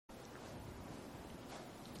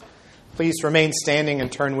please remain standing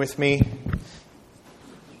and turn with me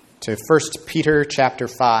to 1 Peter chapter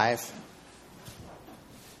 5.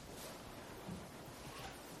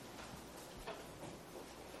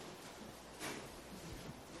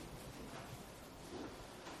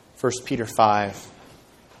 First Peter 5,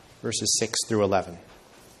 verses 6 through 11.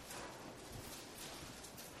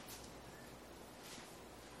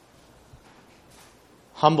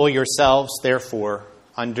 Humble yourselves, therefore,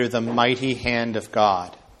 under the mighty hand of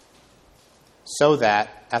God, so that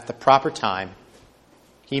at the proper time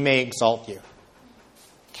he may exalt you,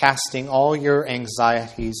 casting all your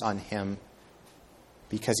anxieties on him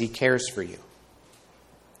because he cares for you.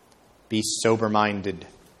 Be sober-minded,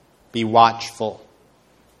 be watchful.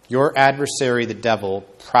 Your adversary, the devil,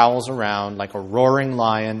 prowls around like a roaring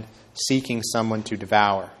lion seeking someone to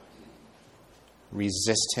devour.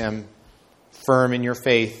 Resist him, firm in your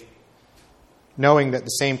faith, knowing that the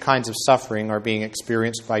same kinds of suffering are being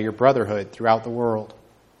experienced by your brotherhood throughout the world.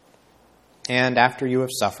 And after you have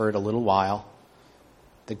suffered a little while,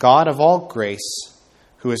 the God of all grace,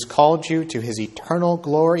 who has called you to his eternal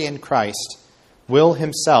glory in Christ, will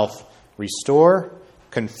himself restore,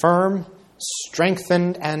 confirm,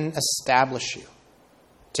 strengthen, and establish you.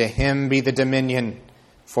 To him be the dominion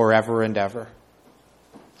forever and ever.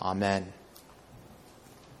 Amen.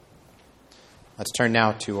 Let's turn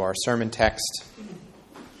now to our sermon text,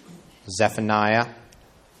 Zephaniah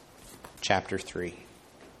chapter 3.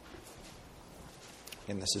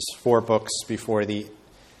 And this is 4 books before the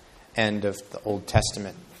end of the Old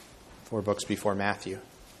Testament, 4 books before Matthew.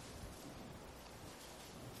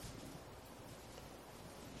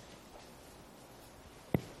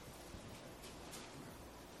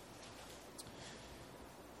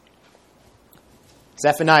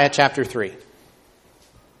 Zephaniah chapter 3.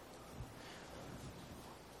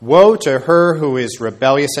 Woe to her who is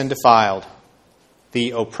rebellious and defiled, the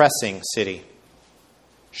oppressing city.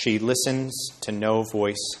 She listens to no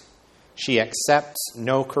voice. She accepts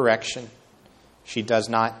no correction. She does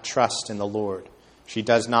not trust in the Lord. She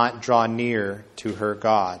does not draw near to her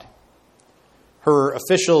God. Her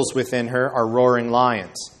officials within her are roaring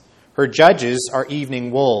lions. Her judges are evening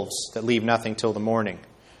wolves that leave nothing till the morning.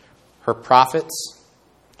 Her prophets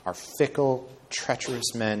are fickle,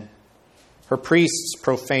 treacherous men. Her priests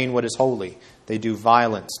profane what is holy. They do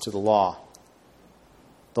violence to the law.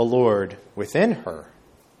 The Lord within her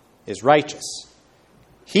is righteous.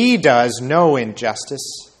 He does no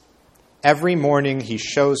injustice. Every morning he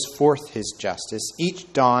shows forth his justice.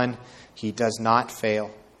 Each dawn he does not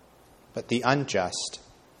fail. But the unjust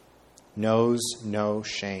knows no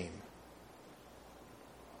shame.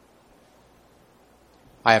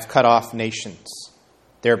 I have cut off nations.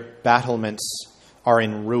 Their battlements are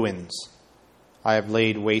in ruins. I have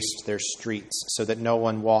laid waste their streets so that no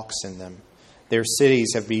one walks in them. Their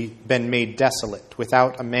cities have been made desolate,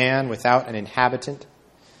 without a man, without an inhabitant.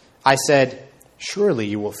 I said, surely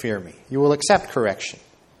you will fear me. You will accept correction.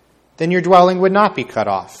 Then your dwelling would not be cut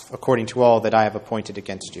off, according to all that I have appointed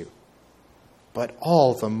against you. But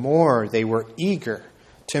all the more they were eager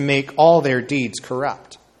to make all their deeds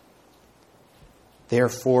corrupt.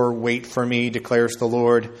 Therefore, wait for me, declares the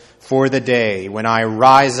Lord, for the day when I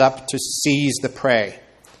rise up to seize the prey.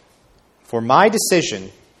 For my decision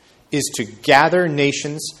is to gather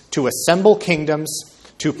nations, to assemble kingdoms,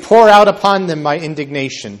 to pour out upon them my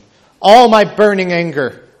indignation, all my burning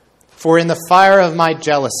anger. For in the fire of my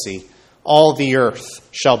jealousy, all the earth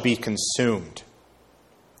shall be consumed.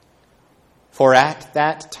 For at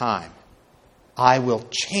that time, I will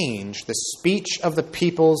change the speech of the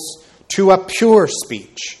peoples to a pure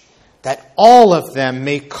speech, that all of them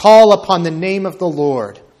may call upon the name of the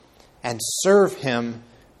Lord and serve him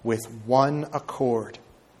with one accord.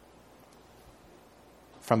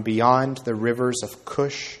 From beyond the rivers of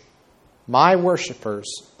Cush, my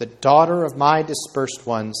worshippers, the daughter of my dispersed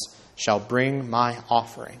ones, shall bring my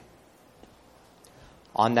offering.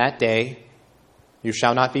 On that day, you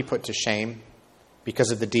shall not be put to shame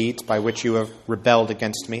because of the deeds by which you have rebelled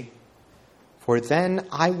against me. For then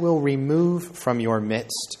I will remove from your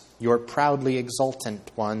midst your proudly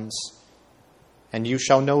exultant ones, and you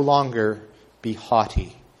shall no longer be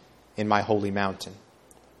haughty in my holy mountain.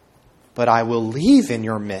 But I will leave in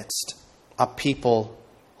your midst a people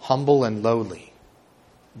humble and lowly.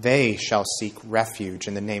 They shall seek refuge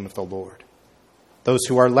in the name of the Lord. Those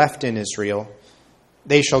who are left in Israel,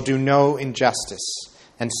 they shall do no injustice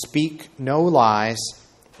and speak no lies,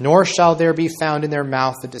 nor shall there be found in their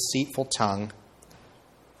mouth a deceitful tongue,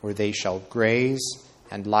 for they shall graze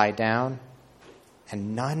and lie down,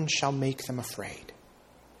 and none shall make them afraid.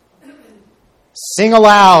 Sing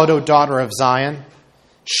aloud, O daughter of Zion.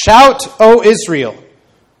 Shout, O Israel.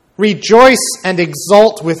 Rejoice and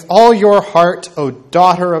exult with all your heart, O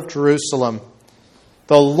daughter of Jerusalem.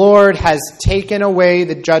 The Lord has taken away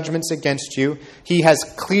the judgments against you. He has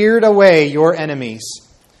cleared away your enemies.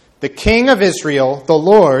 The King of Israel, the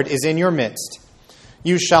Lord, is in your midst.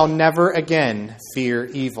 You shall never again fear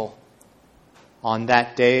evil. On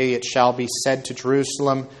that day it shall be said to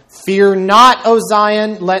Jerusalem, Fear not, O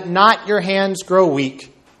Zion, let not your hands grow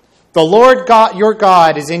weak. The Lord God, your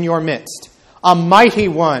God is in your midst, a mighty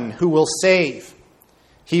one who will save.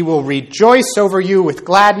 He will rejoice over you with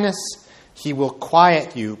gladness. He will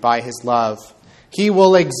quiet you by his love. He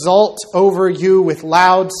will exult over you with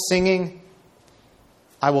loud singing.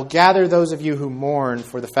 I will gather those of you who mourn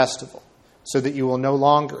for the festival, so that you will no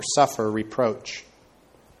longer suffer reproach.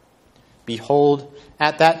 Behold,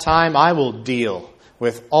 at that time I will deal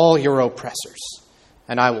with all your oppressors,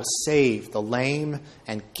 and I will save the lame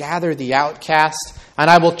and gather the outcast, and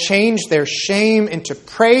I will change their shame into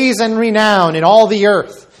praise and renown in all the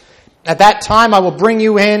earth. At that time I will bring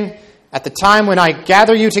you in, at the time when I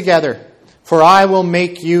gather you together, for I will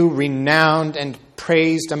make you renowned and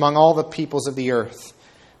praised among all the peoples of the earth,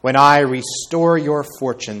 when I restore your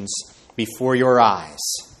fortunes before your eyes,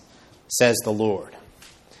 says the Lord.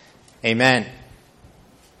 Amen.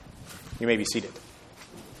 You may be seated.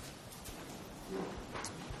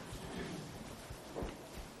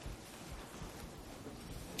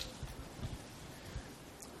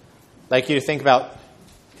 I'd like you to think about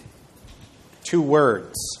two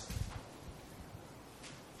words: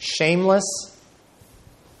 shameless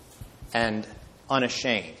and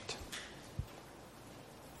unashamed.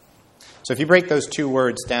 So if you break those two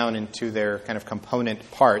words down into their kind of component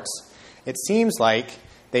parts, it seems like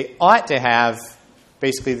they ought to have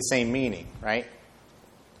basically the same meaning, right?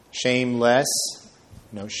 Shameless,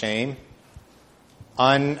 no shame.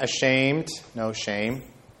 Unashamed, no shame,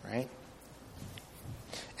 right?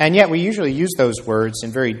 And yet we usually use those words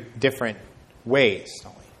in very different ways,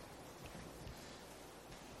 don't we?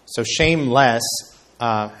 So shameless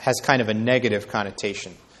has kind of a negative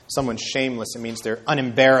connotation. Someone's shameless, it means they're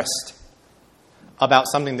unembarrassed about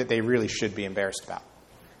something that they really should be embarrassed about,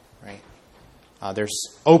 right? They're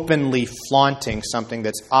openly flaunting something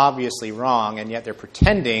that's obviously wrong, and yet they're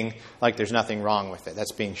pretending like there's nothing wrong with it.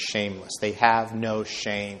 That's being shameless. They have no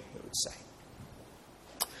shame, we would say.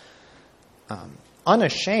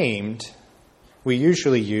 Unashamed, we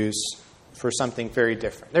usually use for something very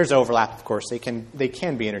different. There's overlap, of course. They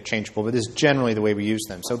can be interchangeable, but this is generally the way we use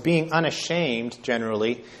them. So being unashamed,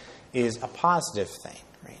 generally, is a positive thing.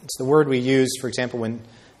 Right? It's the word we use, for example,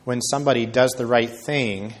 when somebody does the right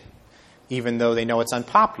thing, even though they know it's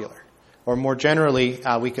unpopular. Or more generally,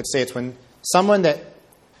 we could say it's when someone that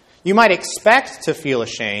you might expect to feel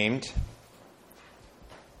ashamed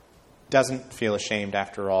doesn't feel ashamed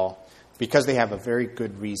after all, because they have a very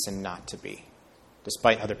good reason not to be,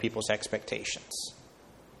 despite other people's expectations,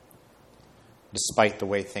 despite the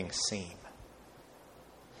way things seem.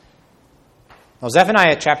 Now,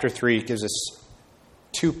 Zephaniah chapter 3 gives us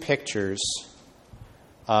two pictures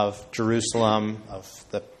of Jerusalem, of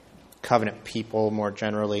the covenant people more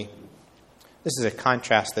generally. This is a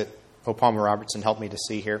contrast that O. Palmer Robertson helped me to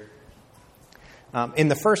see here. In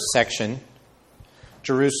the first section,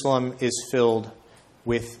 Jerusalem is filled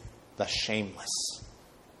with the shameless.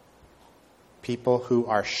 People who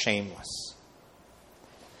are shameless.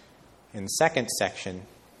 In the second section,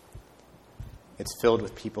 it's filled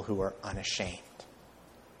with people who are unashamed.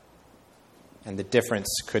 And the difference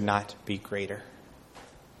could not be greater.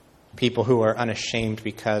 People who are unashamed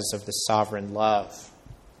because of the sovereign love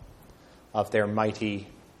of their mighty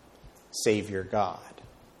Savior God.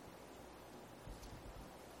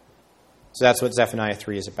 So that's what Zephaniah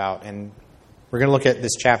 3 is about. And we're going to look at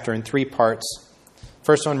this chapter in three parts.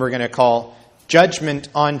 First one we're going to call Judgment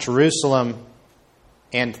on Jerusalem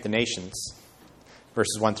and the Nations,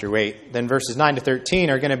 verses 1 through 8. Then verses 9 to 13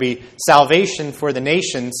 are going to be Salvation for the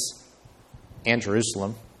Nations and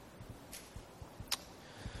Jerusalem.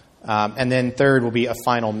 And then third will be a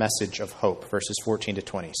final message of hope, verses 14 to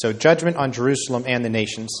 20. So judgment on Jerusalem and the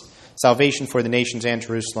nations, salvation for the nations and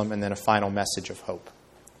Jerusalem, and then a final message of hope.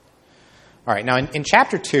 All right, now in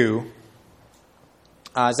chapter 2,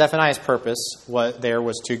 Zephaniah's purpose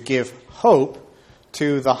was to give hope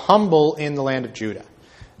to the humble in the land of Judah.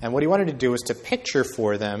 And what he wanted to do was to picture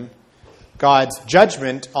for them God's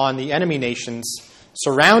judgment on the enemy nations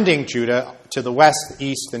surrounding Judah to the west, the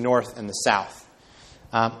east, the north, and the south.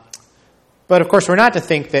 But of course, we're not to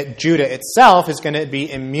think that Judah itself is going to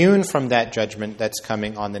be immune from that judgment that's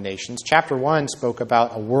coming on the nations. Chapter 1 spoke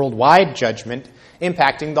about a worldwide judgment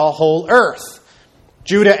impacting the whole earth,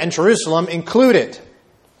 Judah and Jerusalem included.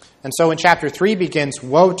 And so when chapter 3 begins,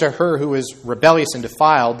 woe to her who is rebellious and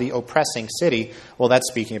defiled, the oppressing city, well, that's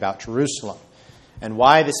speaking about Jerusalem. And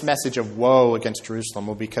why this message of woe against Jerusalem?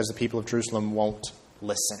 Well, because the people of Jerusalem won't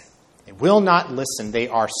listen. They will not listen. They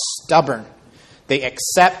are stubborn. They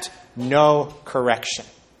accept no correction.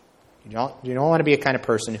 You don't want to be a kind of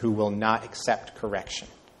person who will not accept correction.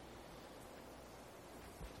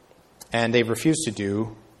 And they've refused to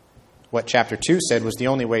do what chapter 2 said was the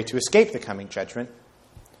only way to escape the coming judgment.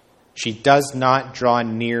 She does not draw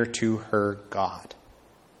near to her God.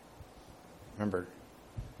 Remember,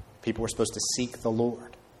 people were supposed to seek the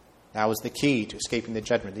Lord. That was the key to escaping the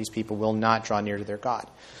judgment. These people will not draw near to their God.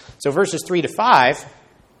 So verses 3 to 5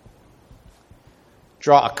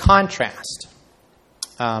 draw a contrast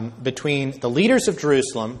between the leaders of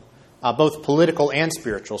Jerusalem, both political and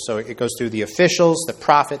spiritual. So it goes through the officials, the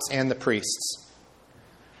prophets, and the priests.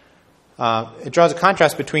 It draws a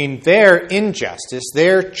contrast between their injustice,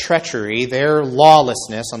 their treachery, their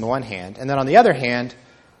lawlessness on the one hand, and then on the other hand,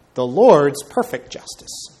 the Lord's perfect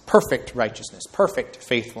justice, perfect righteousness, perfect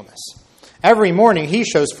faithfulness. Every morning he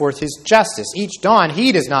shows forth his justice. Each dawn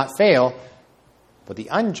he does not fail, but the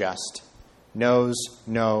unjust knows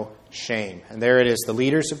no shame. And there it is. The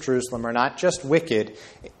leaders of Jerusalem are not just wicked,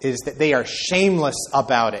 it is that they are shameless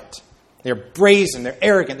about it. They're brazen, they're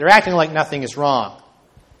arrogant, they're acting like nothing is wrong.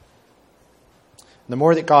 The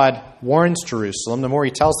more that God warns Jerusalem, the more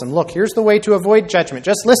he tells them, look, here's the way to avoid judgment.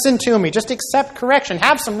 Just listen to me. Just accept correction.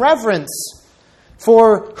 Have some reverence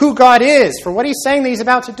for who God is, for what he's saying that he's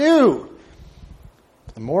about to do.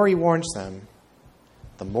 The more he warns them,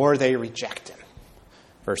 the more they reject him.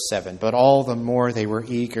 Verse 7, but all the more they were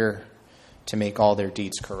eager to make all their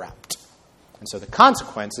deeds corrupt. And so the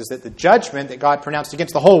consequence is that the judgment that God pronounced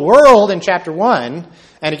against the whole world in chapter 1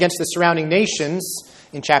 and against the surrounding nations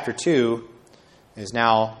in chapter 2 is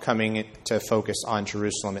now coming to focus on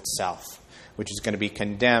Jerusalem itself, which is going to be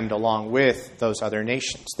condemned along with those other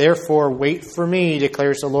nations. Therefore, wait for me,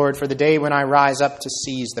 declares the Lord, for the day when I rise up to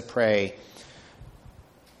seize the prey.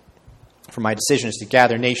 For my decision is to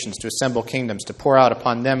gather nations, to assemble kingdoms, to pour out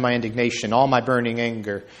upon them my indignation, all my burning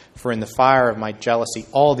anger. For in the fire of my jealousy,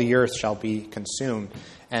 all the earth shall be consumed.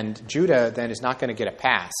 And Judah then is not going to get a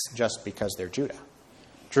pass just because they're Judah.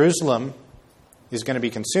 Jerusalem is going to be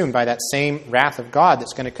consumed by that same wrath of God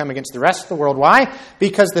that's going to come against the rest of the world. Why?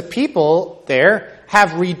 Because the people there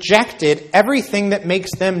have rejected everything that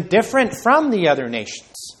makes them different from the other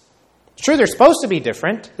nations. It's true, they're supposed to be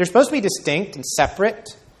different. They're supposed to be distinct and separate.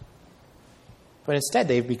 But instead,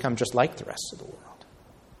 they've become just like the rest of the world.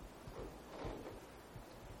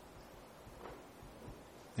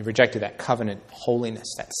 They've rejected that covenant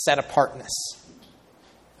holiness, that set-apartness.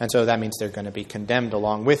 And so that means they're going to be condemned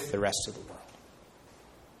along with the rest of the world.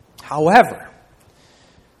 However,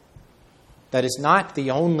 that is not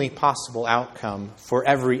the only possible outcome for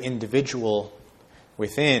every individual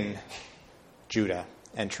within Judah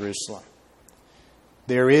and Jerusalem.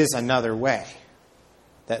 There is another way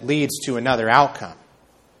that leads to another outcome,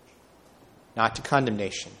 not to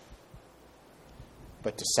condemnation,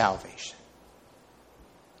 but to salvation.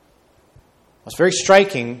 What's very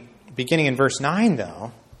striking, beginning in verse 9,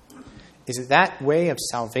 though, is that way of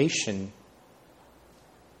salvation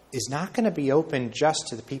is not going to be open just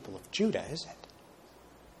to the people of Judah, is it?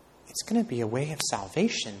 It's going to be a way of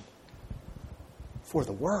salvation for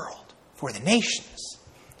the world, for the nations.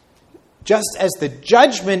 Just as the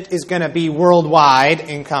judgment is going to be worldwide,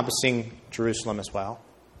 encompassing Jerusalem as well,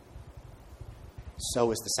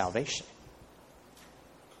 so is the salvation.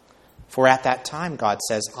 For at that time, God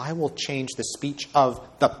says, I will change the speech of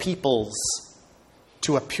the peoples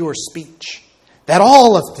to a pure speech, that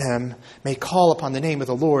all of them may call upon the name of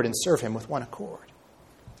the Lord and serve him with one accord.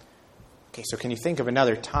 Okay, so can you think of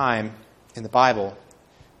another time in the Bible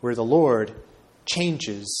where the Lord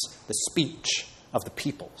changes the speech of the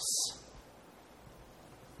peoples?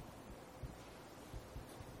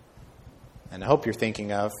 And I hope you're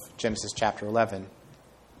thinking of Genesis chapter 11,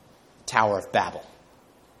 the Tower of Babel,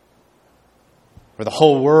 where the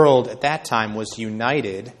whole world at that time was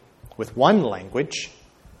united with one language,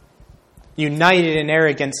 united in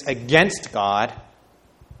arrogance against God,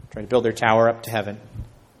 trying to build their tower up to heaven.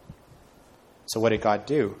 So what did God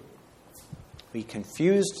do? He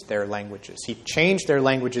confused their languages. He changed their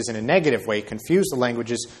languages in a negative way, confused the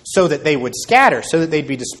languages so that they would scatter, so that they'd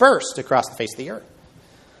be dispersed across the face of the earth.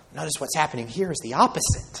 Notice what's happening here is the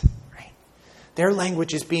opposite. Right? Their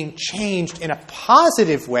language is being changed in a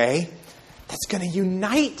positive way that's going to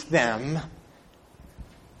unite them.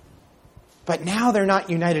 But now they're not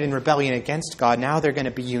united in rebellion against God. Now they're going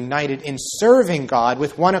to be united in serving God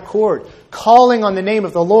with one accord, calling on the name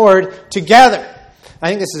of the Lord together. I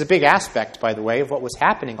think this is a big aspect, by the way, of what was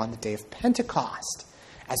happening on the day of Pentecost,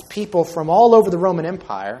 as people from all over the Roman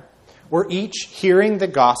Empire were each hearing the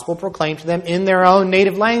gospel proclaimed to them in their own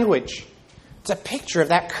native language. It's a picture of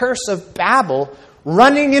that curse of Babel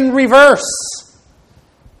running in reverse.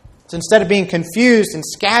 So instead of being confused and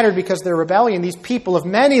scattered because of their rebellion, these people of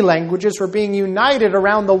many languages were being united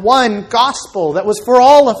around the one gospel that was for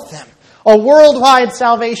all of them, a worldwide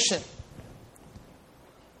salvation,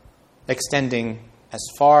 extending as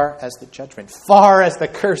far as the judgment, far as the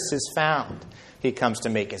curse is found. He comes to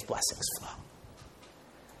make his blessings flow.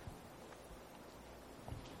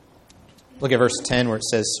 Look at verse 10 where it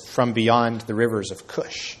says, from beyond the rivers of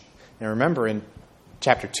Cush. Now remember in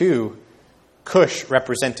chapter 2, Cush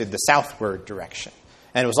represented the southward direction.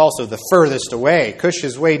 And it was also the furthest away. Cush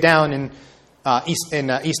is way down in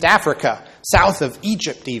East Africa, south of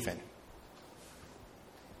Egypt even.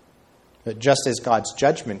 But just as God's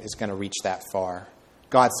judgment is going to reach that far,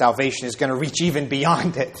 God's salvation is going to reach even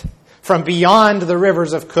beyond it. From beyond the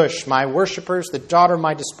rivers of Cush, my worshipers, the daughter of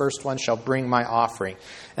my dispersed ones, shall bring my offering.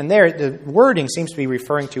 And there, the wording seems to be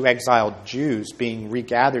referring to exiled Jews being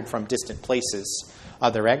regathered from distant places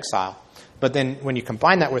of their exile. But then when you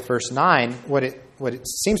combine that with verse 9, what it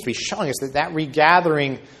seems to be showing is that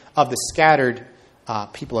regathering of the scattered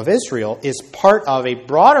people of Israel is part of a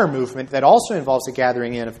broader movement that also involves the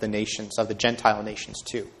gathering in of the nations, of the Gentile nations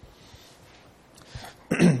too.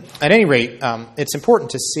 At any rate, it's important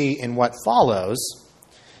to see in what follows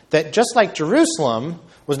that just like Jerusalem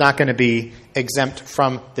was not going to be exempt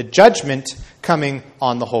from the judgment coming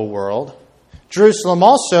on the whole world, Jerusalem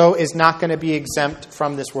also is not going to be exempt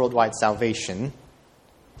from this worldwide salvation,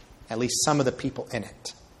 at least some of the people in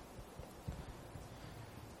it.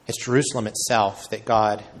 It's Jerusalem itself that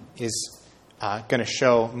God is going to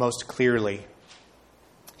show most clearly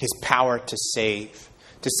his power to save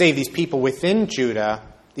these people within Judah,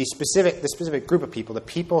 the specific group of people, the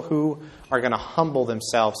people who are going to humble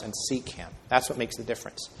themselves and seek him. That's what makes the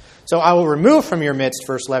difference. So I will remove from your midst,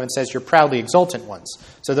 verse 11 says, your proudly exultant ones.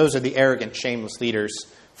 So those are the arrogant, shameless leaders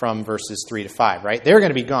from verses 3 to 5, right? They're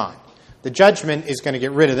going to be gone. The judgment is going to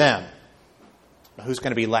get rid of them. But who's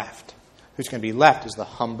going to be left? Who's going to be left is the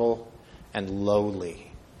humble and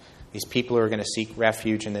lowly. These people who are going to seek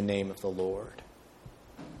refuge in the name of the Lord.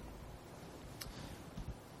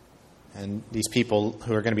 And these people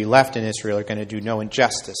who are going to be left in Israel are going to do no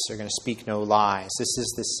injustice. They're going to speak no lies. This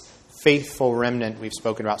is this faithful remnant we've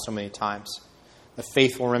spoken about so many times. The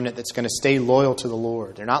faithful remnant that's going to stay loyal to the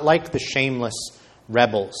Lord. They're not like the shameless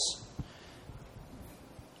rebels.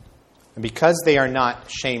 And because they are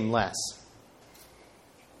not shameless,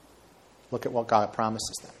 look at what God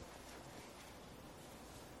promises them.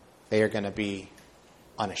 They are going to be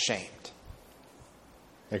unashamed.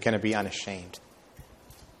 They're going to be unashamed.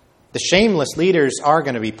 The shameless leaders are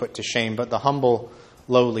going to be put to shame, but the humble,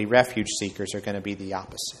 lowly refuge seekers are going to be the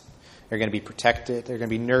opposite. They're going to be protected. They're going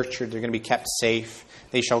to be nurtured. They're going to be kept safe.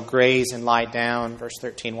 They shall graze and lie down. Verse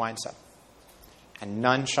 13 winds up. And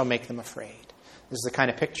none shall make them afraid. This is the kind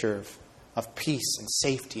of picture of peace and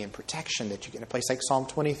safety and protection that you get in a place like Psalm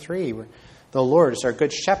 23, where the Lord, as our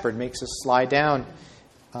good shepherd, makes us lie down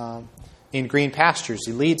in green pastures.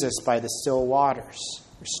 He leads us by the still waters,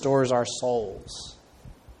 restores our souls.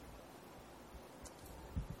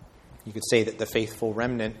 You could say that the faithful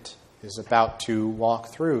remnant is about to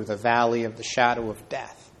walk through the valley of the shadow of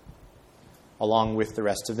death, along with the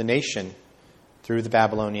rest of the nation, through the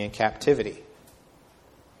Babylonian captivity.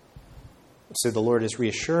 So the Lord is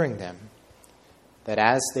reassuring them that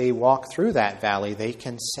as they walk through that valley, they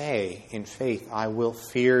can say in faith, I will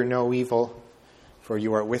fear no evil, for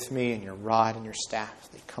you are with me, and your rod and your staff,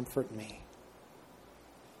 they comfort me.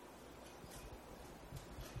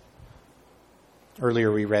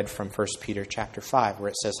 Earlier we read from 1 Peter chapter 5, where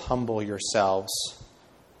it says, humble yourselves,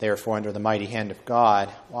 therefore, under the mighty hand of God.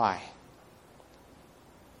 Why?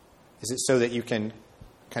 Is it so that you can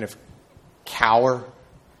kind of cower,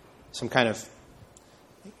 some kind of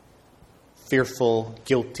fearful,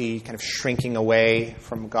 guilty, kind of shrinking away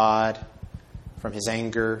from God, from his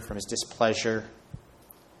anger, from his displeasure?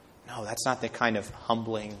 No, that's not the kind of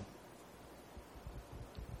humbling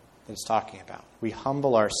that it's talking about. We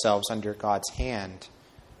humble ourselves under God's hand,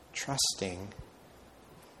 trusting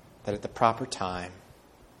that at the proper time,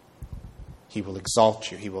 he will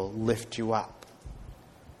exalt you. He will lift you up.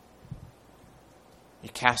 You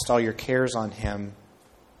cast all your cares on him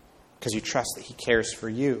because you trust that he cares for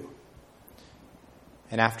you.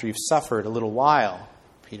 And after you've suffered a little while,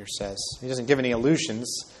 Peter says, he doesn't give any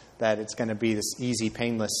illusions that it's going to be this easy,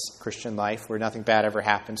 painless Christian life where nothing bad ever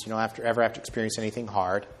happens. You don't ever have to experience anything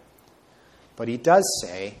hard. But he does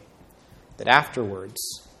say that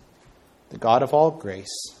afterwards the God of all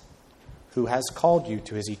grace, who has called you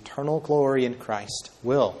to his eternal glory in Christ,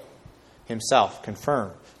 will himself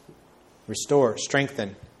confirm, restore,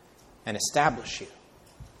 strengthen, and establish you.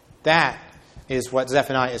 That is what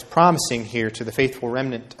Zephaniah is promising here to the faithful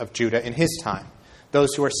remnant of Judah in his time.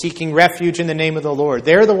 Those who are seeking refuge in the name of the Lord.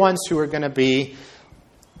 They're the ones who are going to be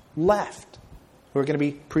left, who are going to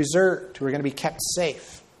be preserved, who are going to be kept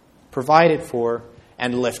safe, provided for,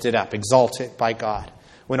 and lifted up, exalted by God,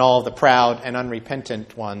 when all of the proud and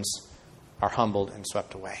unrepentant ones are humbled and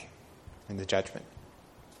swept away in the judgment.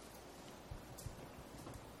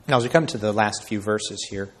 Now, as we come to the last few verses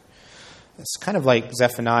here, it's kind of like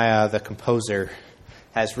Zephaniah, the composer,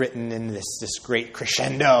 has written in this great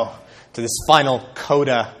crescendo to this final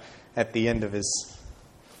coda at the end of his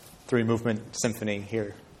 3-movement symphony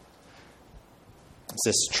here. It's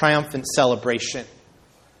this triumphant celebration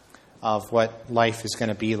of what life is going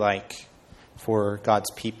to be like for God's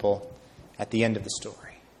people at the end of the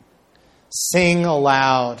story. Sing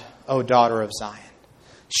aloud, O daughter of Zion.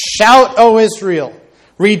 Shout, O Israel.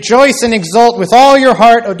 Rejoice and exult with all your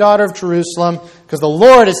heart, O daughter of Jerusalem, because the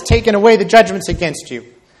Lord has taken away the judgments against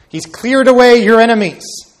you. He's cleared away your enemies.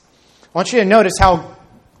 I want you to notice how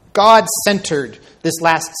God-centered this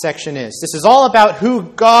last section is. This is all about who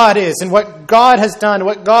God is and what God has done,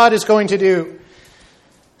 what God is going to do.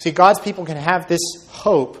 See, God's people can have this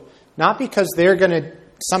hope, not because they're going to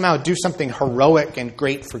somehow do something heroic and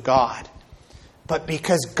great for God, but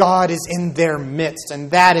because God is in their midst, and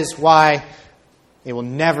that is why they will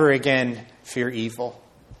never again fear evil.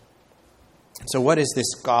 So what is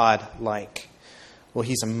this God like? Well,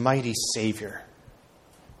 he's a mighty Savior.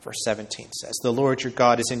 Verse 17 says, the Lord your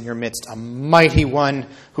God is in your midst, a mighty one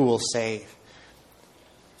who will save.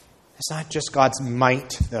 It's not just God's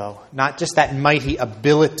might, though. Not just that mighty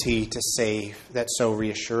ability to save that's so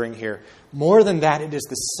reassuring here. More than that, it is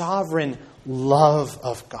the sovereign love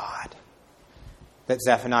of God that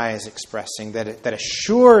Zephaniah is expressing, that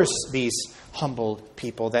assures these humbled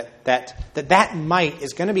people that might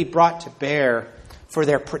is going to be brought to bear for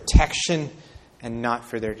their protection and not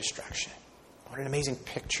for their destruction. What an amazing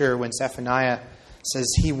picture when Zephaniah says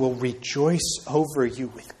he will rejoice over you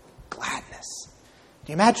with gladness.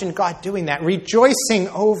 Can you imagine God doing that? Rejoicing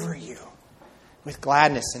over you with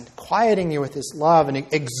gladness and quieting you with his love and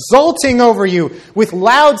exulting over you with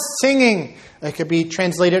loud singing. It could be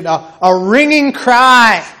translated a ringing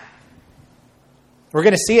cry. We're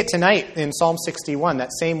going to see it tonight in Psalm 61,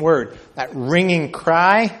 that same word, that ringing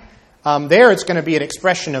cry. There it's going to be an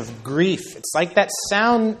expression of grief. It's like that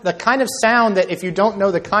sound, the kind of sound that if you don't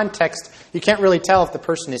know the context, you can't really tell if the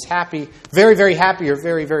person is happy, very, very happy, or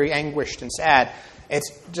very, very anguished and sad. It's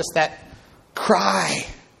just that cry.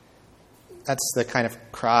 That's the kind of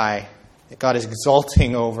cry that God is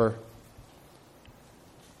exulting over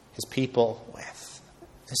his people with.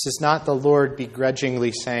 This is not the Lord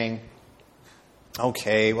begrudgingly saying,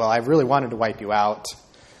 okay, well, I really wanted to wipe you out,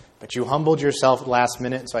 but you humbled yourself at the last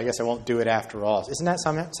minute, so I guess I won't do it after all. Isn't that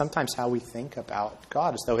sometimes how we think about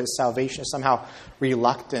God, as though his salvation is somehow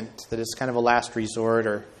reluctant, that it's kind of a last resort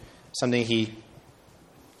or something he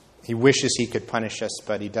wishes he could punish us,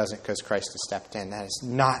 but he doesn't because Christ has stepped in. That is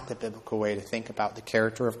not the biblical way to think about the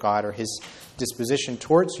character of God or his disposition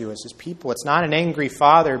towards you as his people. It's not an angry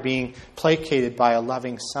father being placated by a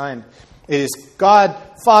loving son. It is God,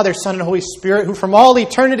 Father, Son, and Holy Spirit, who from all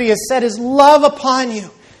eternity has set his love upon you.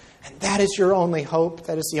 And that is your only hope.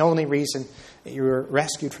 That is the only reason that you were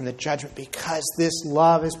rescued from the judgment, because this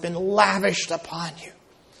love has been lavished upon you.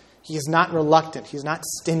 He is not reluctant. He is not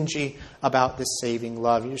stingy about this saving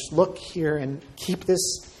love. You just look here and keep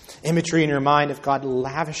this imagery in your mind of God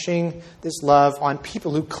lavishing this love on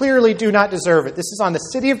people who clearly do not deserve it. This is on the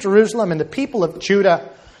city of Jerusalem and the people of Judah.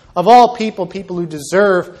 Of all people who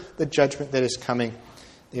deserve the judgment that is coming.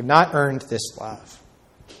 They have not earned this love.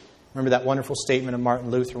 Remember that wonderful statement of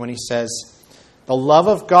Martin Luther when he says, the love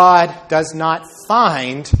of God does not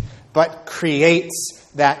find, but creates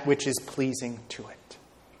that which is pleasing to it.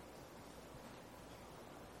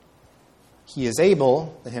 He is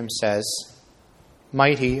able, the hymn says,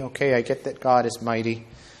 mighty. Okay, I get that God is mighty.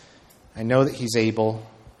 I know that he's able,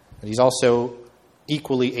 but he's also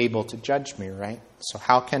equally able to judge me, right? So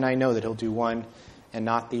how can I know that he'll do one and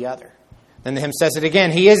not the other? Then the hymn says it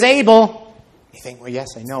again. He is able. You think, well, yes,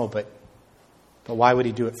 I know, but why would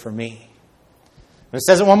he do it for me? And it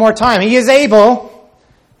says it one more time. He is able.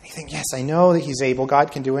 You think, yes, I know that he's able.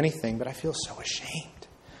 God can do anything, but I feel so ashamed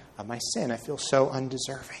of my sin. I feel so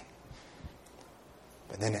undeserving.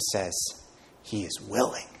 But then it says, he is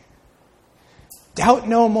willing. Doubt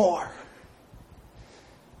no more.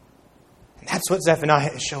 And that's what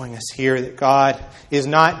Zephaniah is showing us here, that God is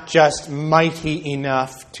not just mighty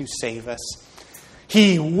enough to save us.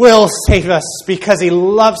 He will save us because He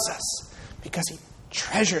loves us, because He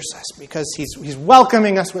treasures us, because He's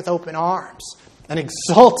welcoming us with open arms and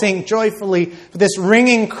exulting joyfully with this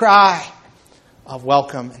ringing cry of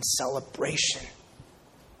welcome and celebration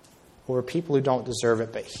over people who don't deserve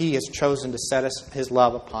it. But He has chosen to set His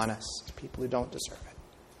love upon us, people who don't deserve it.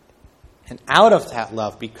 And out of that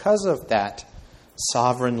love, because of that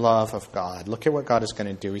sovereign love of God, look at what God is going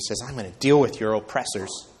to do. He says, I'm going to deal with your oppressors.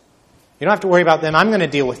 You don't have to worry about them. I'm going to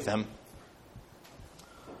deal with them.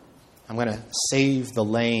 I'm going to save the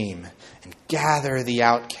lame and gather the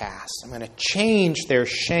outcast. I'm going to change their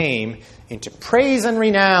shame into praise and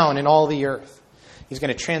renown in all the earth. He's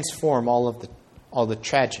going to transform all the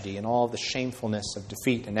tragedy and all the shamefulness of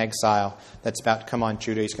defeat and exile that's about to come on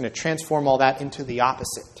Judah. He's going to transform all that into the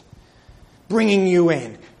opposite. Bringing you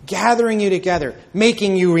in, gathering you together,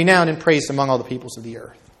 making you renowned and praised among all the peoples of the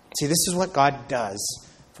earth. See, this is what God does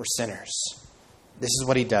for sinners. This is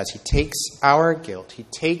what He does. He takes our guilt. He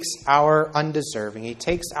takes our undeserving. He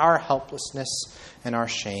takes our helplessness and our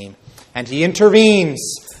shame. And He intervenes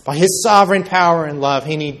by His sovereign power and love.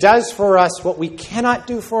 And He does for us what we cannot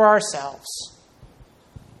do for ourselves.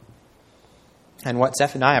 And what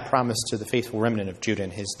Zephaniah promised to the faithful remnant of Judah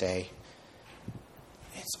in his day,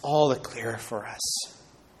 it's all the clearer for us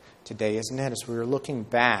today, isn't it? As we were looking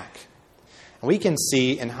back, and we can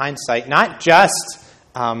see in hindsight not just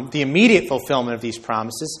the immediate fulfillment of these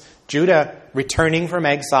promises, Judah returning from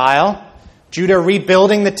exile, Judah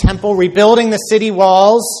rebuilding the temple, rebuilding the city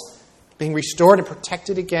walls, being restored and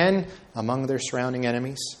protected again among their surrounding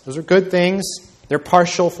enemies. Those are good things. They're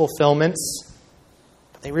partial fulfillments,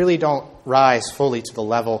 but they really don't rise fully to the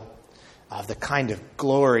level of the kind of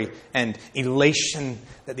glory and elation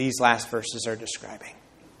that these last verses are describing.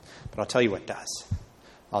 But I'll tell you what does.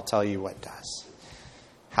 I'll tell you what does.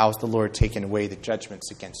 How has the Lord taken away the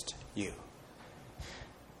judgments against you?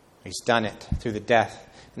 He's done it through the death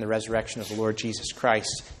and the resurrection of the Lord Jesus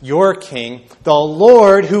Christ, your King, the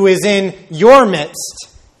Lord who is in your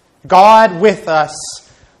midst, God with us,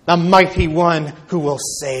 the mighty one who will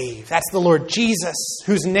save. That's the Lord Jesus,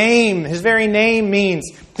 whose name, His very name means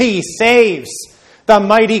He saves. The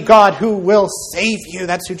mighty God who will save you.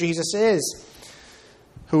 That's who Jesus is,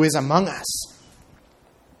 who is among us.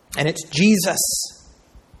 And it's Jesus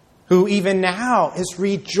who even now is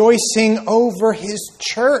rejoicing over His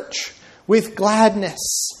church with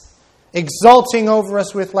gladness, exulting over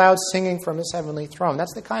us with loud singing from His heavenly throne.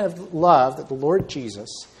 That's the kind of love that the Lord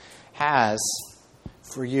Jesus has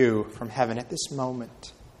for you from heaven at this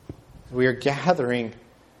moment. We are gathering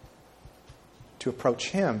to approach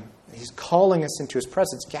Him. He's calling us into His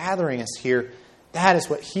presence, gathering us here. That is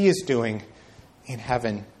what He is doing in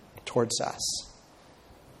heaven towards us.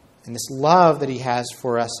 And this love that He has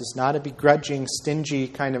for us is not a begrudging, stingy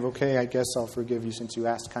kind of, okay, I guess I'll forgive you since you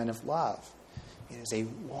asked kind of love. It is a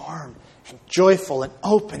warm and joyful and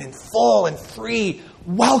open and full and free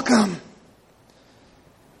welcome.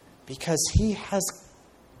 Because He has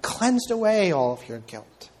cleansed away all of your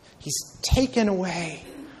guilt. He's taken away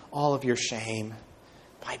all of your shame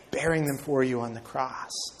by bearing them for you on the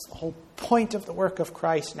cross. It's the whole point of the work of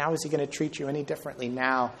Christ. Now is He going to treat you any differently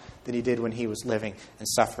now than He did when He was living and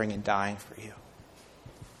suffering and dying for you?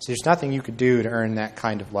 So there's nothing you could do to earn that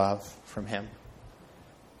kind of love from Him.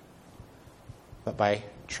 But by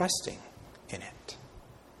trusting in it,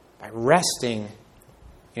 by resting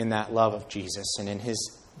in that love of Jesus and in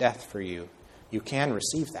His death for you, you can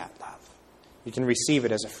receive that love. You can receive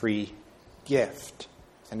it as a free gift,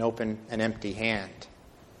 an open and empty hand.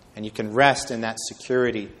 And you can rest in that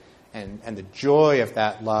security and the joy of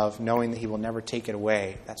that love, knowing that He will never take it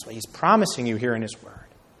away. That's what He's promising you here in His Word.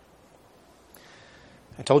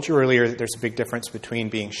 I told you earlier that there's a big difference between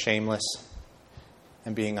being shameless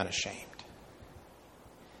and being unashamed.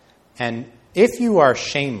 And if you are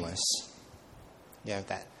shameless, you have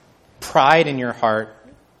that pride in your heart,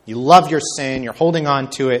 you love your sin, you're holding on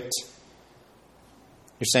to it,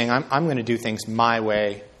 you're saying, I'm going to do things my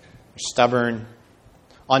way, you're stubborn,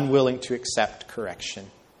 unwilling to accept correction,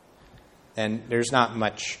 then there's not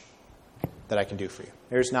much that I can do for you.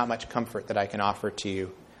 There's not much comfort that I can offer to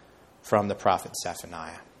you from the prophet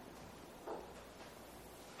Zephaniah.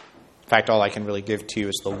 In fact, all I can really give to you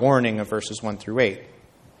is the warning of verses 1 through 8,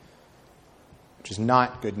 which is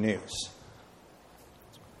not good news.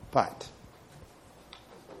 But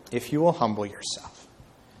if you will humble yourself,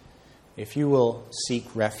 if you will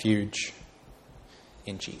seek refuge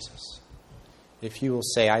in Jesus, if you will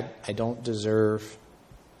say, I don't deserve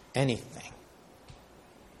anything.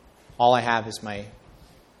 All I have is my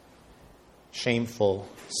shameful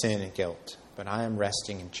sin and guilt. But I am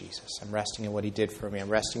resting in Jesus. I'm resting in what he did for me. I'm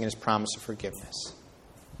resting in his promise of forgiveness.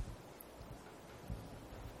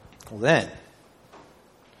 Well, then,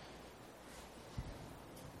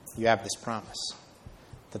 you have this promise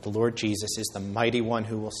that the Lord Jesus is the mighty one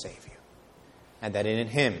who will save you, and that in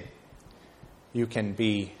him you can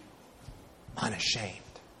be unashamed.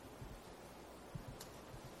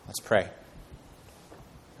 Let's pray.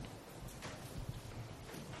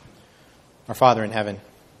 Our Father in heaven,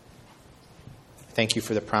 thank you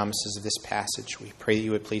for the promises of this passage. We pray that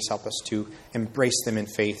you would please help us to embrace them in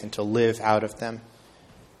faith and to live out of them.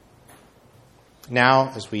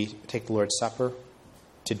 Now, as we take the Lord's Supper,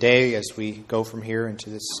 today as we go from here into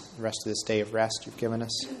this rest of this day of rest you've given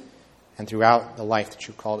us, and throughout the life that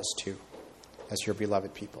you've called us to as your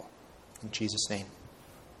beloved people. In Jesus' name,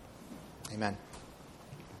 amen.